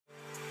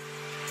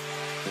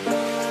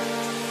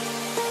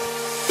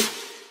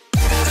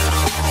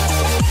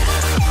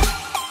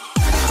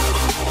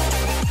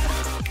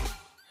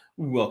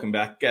Welcome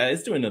back,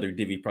 guys, to another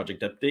Divi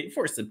Project update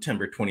for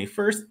September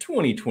 21st,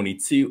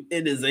 2022.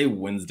 It is a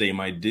Wednesday,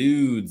 my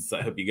dudes.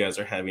 I hope you guys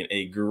are having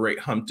a great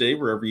hump day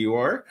wherever you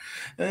are.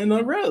 And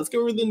all right, let's go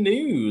over the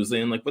news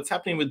and what's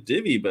happening with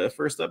Divi. But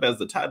first up, as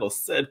the title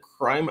said,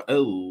 crime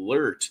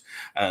alert.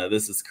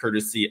 This is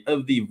courtesy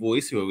of the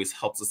voice who always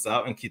helps us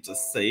out and keeps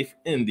us safe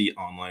in the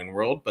online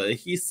world. But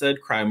he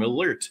said, crime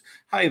alert.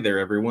 Hi there,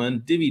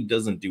 everyone. Divi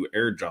doesn't do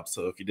airdrops.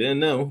 So if you didn't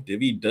know,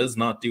 Divi does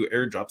not do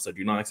airdrops, so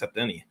do not accept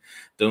any.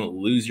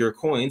 Don't lose your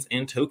coins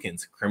and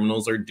tokens.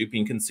 Criminals are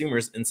duping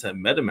consumers into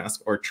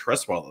MetaMask or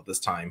Trezor this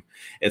time.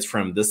 It's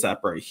from this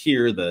app right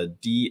here, the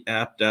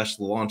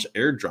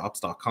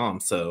dapp-launchairdrops.com.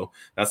 So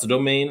that's the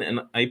domain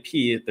and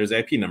IP. There's the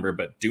IP number,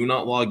 but do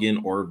not log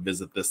in or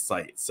visit this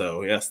site.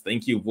 So yes,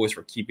 thank you, voice,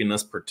 for keeping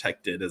us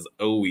protected as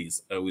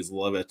always. Always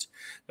love it.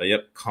 But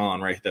yep, con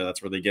right there.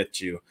 That's where they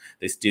get you.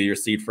 They steal your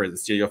seed phrase, they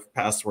steal your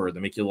password, they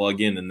make you log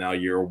in, and now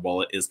your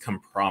wallet is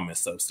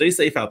compromised. So stay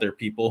safe out there,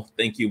 people.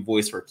 Thank you,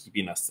 voice, for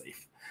keeping us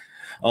safe.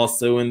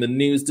 Also in the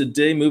news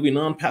today, moving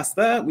on past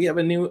that, we have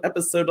a new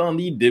episode on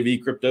the Divi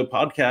Crypto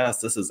Podcast.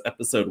 This is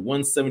episode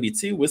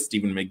 172 with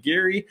Stephen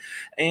McGarry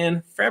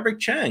and Fabric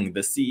Chang,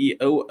 the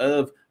CEO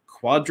of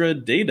Quadra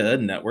Data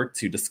Network,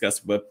 to discuss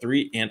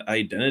Web3 and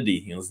identity.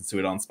 You can listen to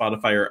it on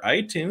Spotify or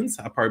iTunes.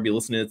 I'll probably be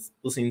listening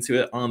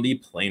to it on the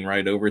plane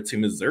ride over to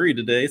Missouri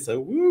today, so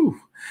woo!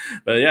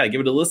 But yeah,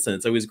 give it a listen.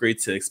 It's always great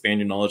to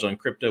expand your knowledge on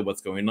crypto,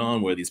 what's going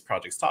on, what are these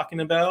projects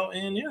talking about,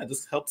 and yeah, it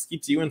just helps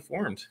keeps you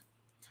informed.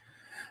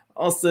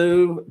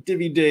 Also,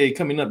 Divi Day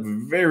coming up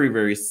very,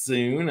 very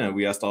soon.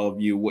 We asked all of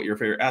you what your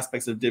favorite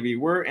aspects of Divi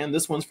were, and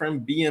this one's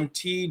from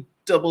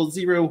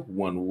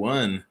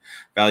BMT0011.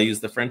 Values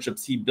the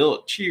friendships he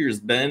built. Cheers,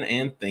 Ben,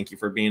 and thank you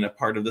for being a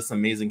part of this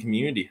amazing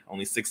community.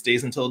 Only 6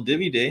 days until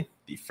Divi Day.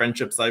 The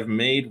friendships I've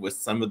made with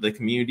some of the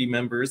community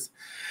members,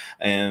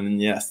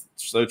 and yes,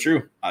 so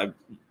true.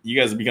 You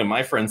guys have become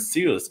my friends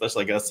too,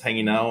 especially us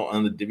hanging out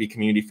on the Divi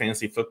Community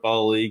Fantasy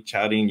Football League,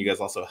 chatting. You guys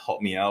also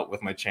helped me out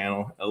with my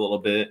channel a little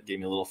bit, gave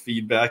me a little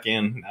feedback,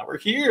 and now we're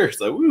here.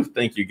 So woo,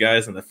 thank you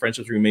guys, and the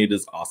friendships we made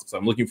is awesome. So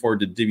I'm looking forward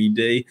to Divi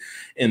Day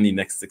in the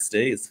next 6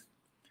 days.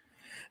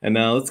 And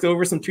now let's go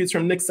over some tweets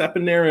from Nick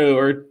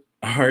Saponaro,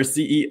 our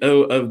CEO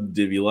of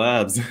Divi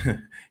Labs.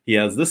 He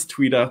has this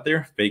tweet out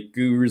there: fake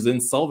gurus,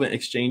 insolvent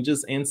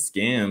exchanges, and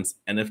scams.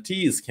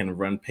 NFTs can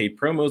run paid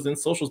promos and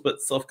socials,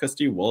 but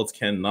self-custody wallets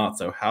cannot.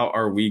 So how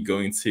are we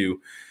going to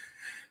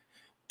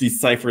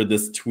decipher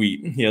this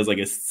tweet? He has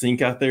a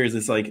sink out there. Is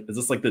this like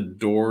the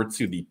door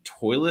to the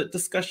toilet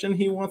discussion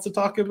he wants to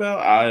talk about?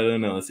 I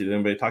don't know. Let's see. Did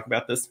anybody talk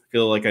about this? I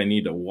feel like I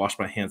need to wash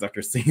my hands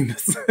after seeing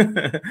this.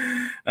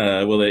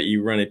 Will let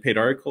you run a paid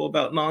article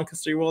about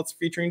non-custodial wallets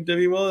featuring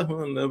Divi Wallet?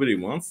 Well, nobody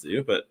wants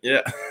to, but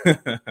yeah.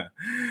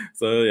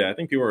 So yeah, I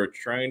think people are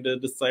trying to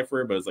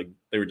decipher it, but it's like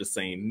they were just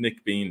saying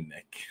Nick being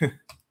Nick.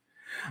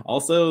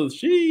 Also,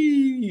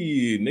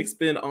 Nick's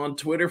been on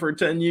Twitter for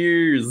 10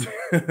 years.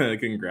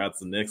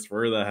 Congrats, Nick,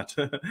 for that.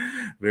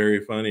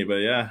 Very funny.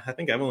 But yeah, I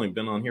think I've only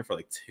been on here for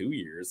 2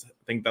 years. I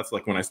think that's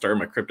when I started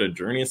my crypto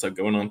journey, so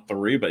going on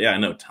 3. But yeah, I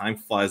know time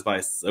flies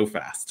by so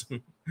fast.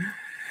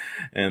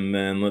 And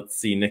then let's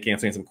see, Nick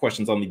answering some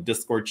questions on the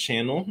Discord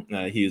channel.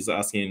 He's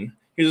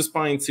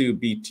responding to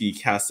BT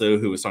Casso,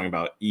 who was talking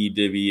about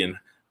eDivi and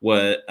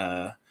what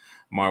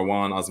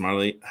Marwan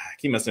Azmarli, I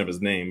keep messing up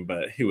his name,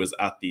 but he was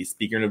at the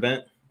speaker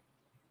event.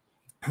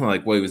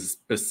 What he was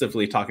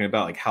specifically talking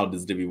about, how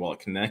does Divi Wallet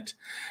connect?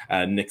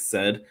 Nick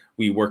said,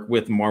 we work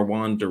with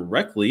Marwan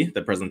directly.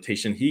 The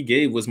presentation he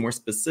gave was more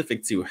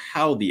specific to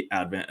how the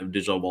advent of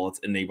digital wallets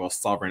enable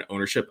sovereign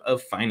ownership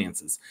of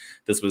finances.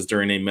 This was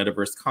during a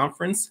metaverse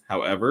conference,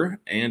 however,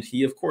 and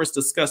he of course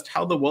discussed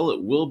how the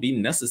wallet will be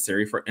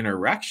necessary for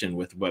interaction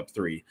with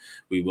Web3.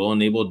 We will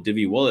enable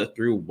Divi Wallet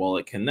through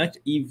Wallet Connect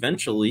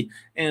eventually,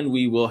 and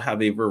we will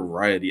have a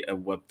variety of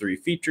Web3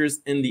 features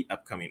in the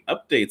upcoming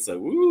updates. So,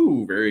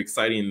 ooh, very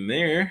exciting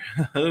there.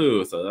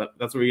 Oh, so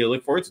that's what we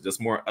look forward to,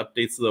 just more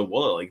updates to the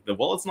wallet. The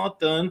wallet's not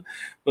done,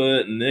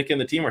 but Nick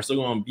and the team are still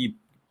going to be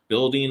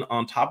building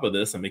on top of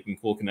this and making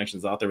cool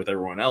connections out there with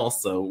everyone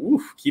else. So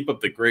keep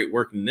up the great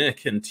work,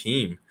 Nick and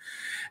team.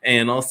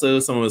 And also,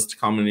 someone was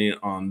commenting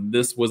on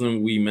this.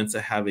 Wasn't we meant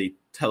to have a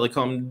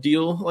telecom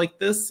deal like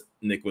this?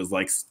 Nick was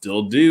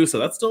still do. So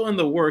that's still in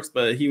the works,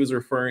 but he was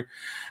referring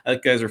to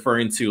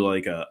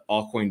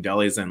altcoin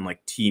Dallies and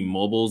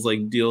T-Mobile's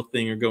deal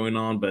thing are going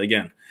on. But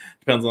again,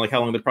 depends on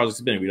how long the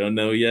project's been. We don't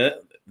know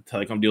yet. The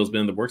telecom deal's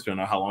been in the works. We don't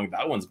know how long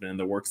that one's been in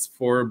the works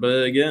for.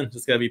 But again,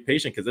 just gotta be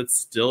patient because it's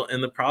still in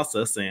the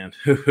process, and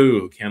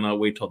cannot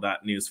wait till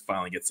that news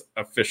finally gets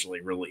officially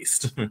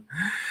released.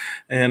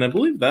 And I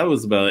believe that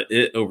was about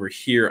it over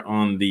here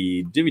on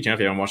the Divi channel.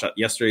 If you haven't watched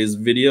yesterday's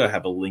video, I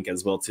have a link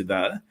as well to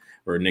that,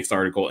 or Nick's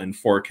article in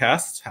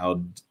Forecast,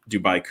 how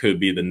Dubai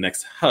could be the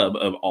next hub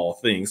of all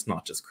things,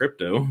 not just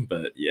crypto.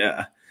 But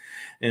yeah.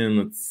 And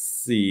let's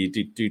see,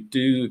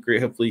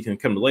 great. Hopefully you can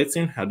come to light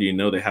soon. How do you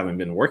know they haven't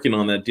been working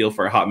on that deal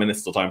for a hot minute?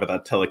 Still talking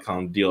about that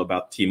telecom deal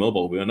about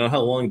T-Mobile. We don't know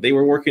how long they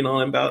were working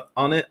on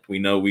it. We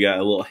know we got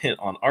a little hint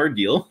on our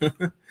deal.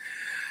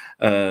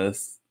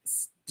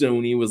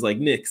 Stoney was like,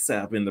 Nick,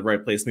 Sap in the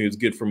right place moves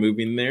good for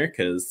moving there.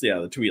 Because, yeah,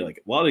 the tweet, like,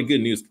 a lot of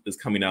good news is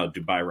coming out of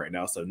Dubai right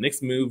now. So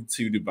Nick's move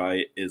to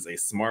Dubai is a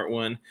smart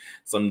one.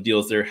 Some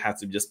deals there have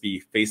to just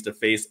be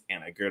face-to-face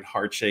and a good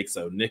hard shake.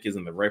 So Nick is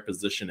in the right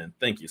position, and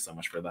thank you so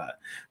much for that.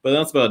 But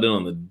that's about it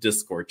on the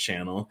Discord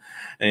channel.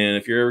 And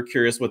if you're ever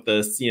curious what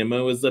the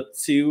CMO is up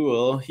to,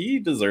 well, he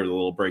deserves a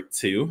little break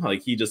too.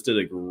 Like, he just did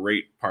a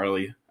great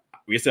parlay.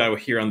 We used to have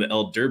here on the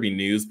El Derby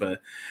news,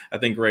 but I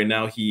think right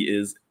now he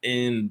is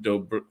in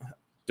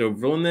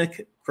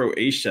Dubrovnik,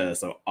 Croatia.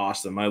 So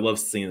awesome. I love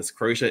seeing this.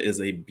 Croatia is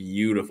a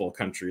beautiful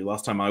country.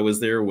 Last time I was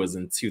there was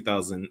in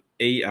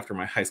 2008 after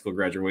my high school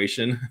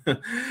graduation.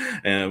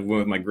 And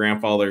with my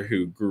grandfather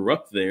who grew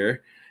up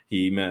there,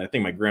 he met, I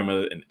think, my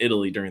grandmother in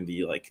Italy during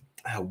the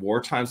war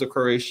times of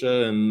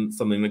Croatia and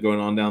something going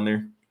on down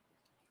there.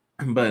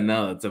 But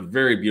no, it's a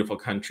very beautiful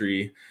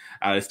country.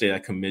 I stayed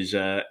at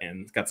Komija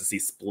and got to see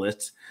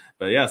Split.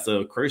 But yeah,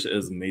 so Croatia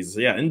is amazing.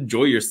 So yeah,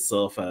 enjoy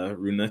yourself,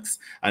 Runix.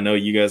 I know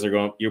you guys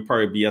are you'll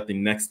probably be at the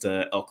next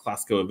El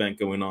Clasico event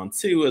going on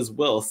too as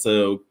well.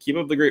 So keep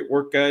up the great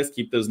work, guys.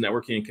 Keep those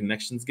networking and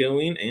connections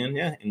going. And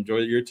yeah, enjoy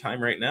your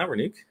time right now,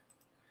 Renuk.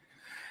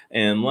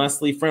 And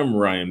lastly, from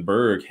Ryan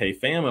Berg, hey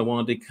fam, I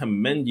wanted to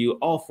commend you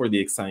all for the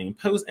exciting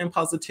posts and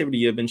positivity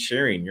you've been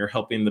sharing. You're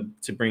helping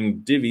to bring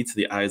Divi to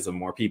the eyes of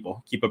more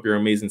people. Keep up your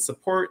amazing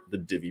support. The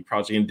Divi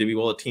Project and Divi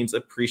Wallet teams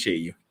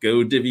appreciate you.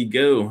 Go Divi,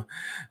 go.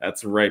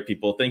 That's right,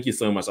 people. Thank you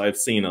so much. I've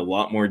seen a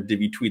lot more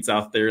Divi tweets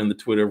out there in the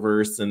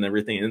Twitterverse and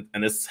everything,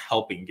 and it's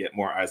helping get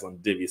more eyes on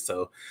Divi.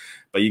 So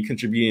by you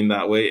contributing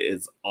that way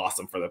is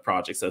awesome for the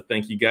project. So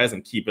thank you guys,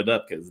 and keep it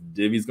up, because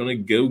Divi's going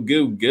to go,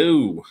 go,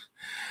 go.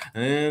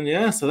 And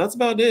yeah, so that's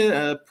about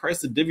it.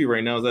 Price of Divi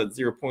right now is at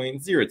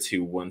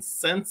 0.021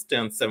 cents,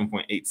 down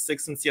 7.86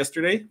 since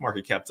yesterday.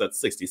 Market cap's at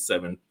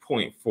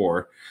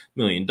 $67.4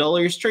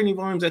 million. Trading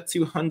volumes at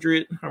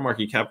 200. Our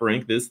market cap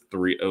rank is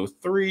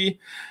 303.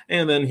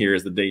 And then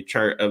here's the day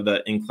chart of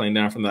that incline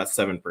down from that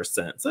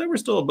 7%. So we're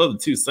still above the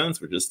 2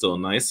 cents, which is still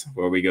nice.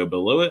 Where we go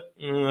below it,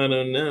 I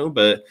don't know,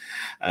 but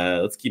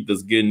let's keep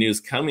this good news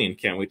coming.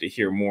 Can't wait to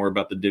hear more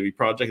about the Divi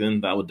project,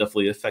 and that will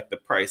definitely affect the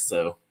price.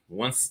 So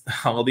once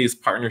all these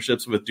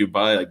partnerships with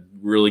Dubai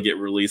really get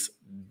released,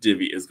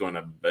 Divi is going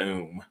to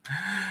boom.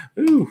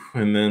 Ooh,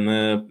 and then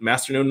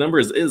masternode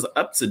numbers is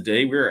up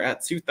today. We're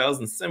at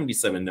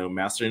 2,077 node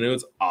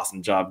masternodes.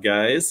 Awesome job,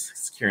 guys,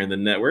 securing the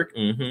network.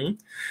 And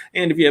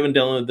if you haven't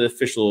downloaded the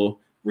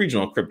official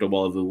regional crypto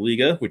wallet of the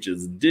Liga, which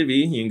is Divi,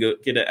 you can go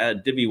get it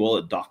at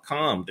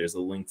diviwallet.com. There's a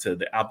link to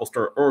the Apple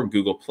Store or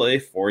Google Play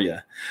for you.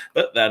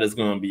 But that is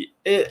going to be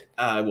it.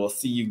 I will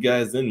see you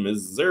guys in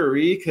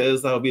Missouri,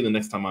 because that'll be the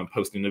next time I'm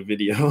posting a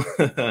video.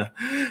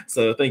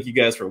 So thank you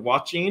guys for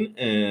watching,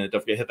 and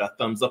don't forget to hit that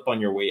thumbs up on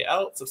your way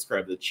out.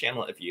 Subscribe to the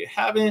channel if you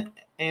haven't.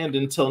 And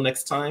until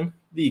next time,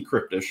 the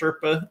Crypto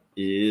Sherpa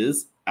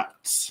is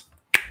out.